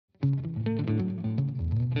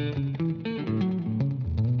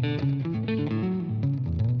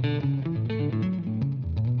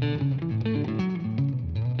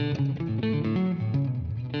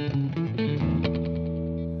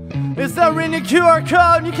in your QR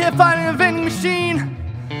code and you can't find it in a vending machine.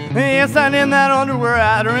 It's not in that underwear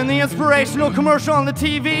ad or in the inspirational commercial on the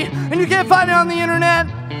TV, and you can't find it on the internet,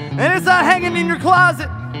 and it's not hanging in your closet,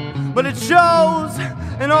 but it shows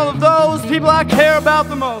in all of those people I care about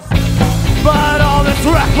the most. But all this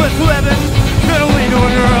reckless living gonna lead to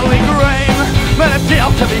an early grave, but a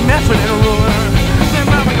jail could be measured in a ruler. Then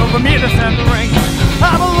moving over me to send the ring.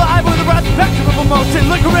 I'm alive with a broad spectrum of emotion,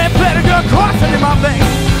 the grit vinegar coursing in my veins.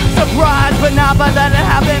 Surprised, but not by that it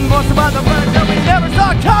happened. Most about the bird that we never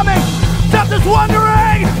saw coming. Stop just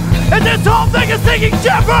wondering if this whole thing is sinking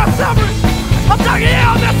ship or suffering. I'm talking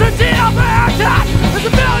you, Mr. Deal, man. It's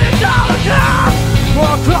 $1 million car.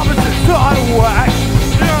 More compasses on wax.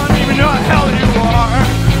 You don't even know how hell you are.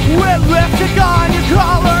 With lipstick on your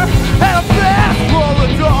collar and a fast roll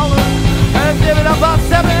of dollars. And give it up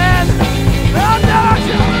 7. I'm never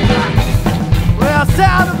coming back. Well,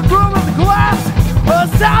 sound of the boom of the glass. The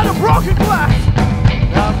sound of broken glass.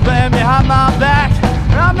 I'm playing behind my back,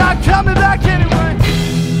 and I'm not coming back anyway.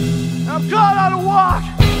 I'm going on a walk.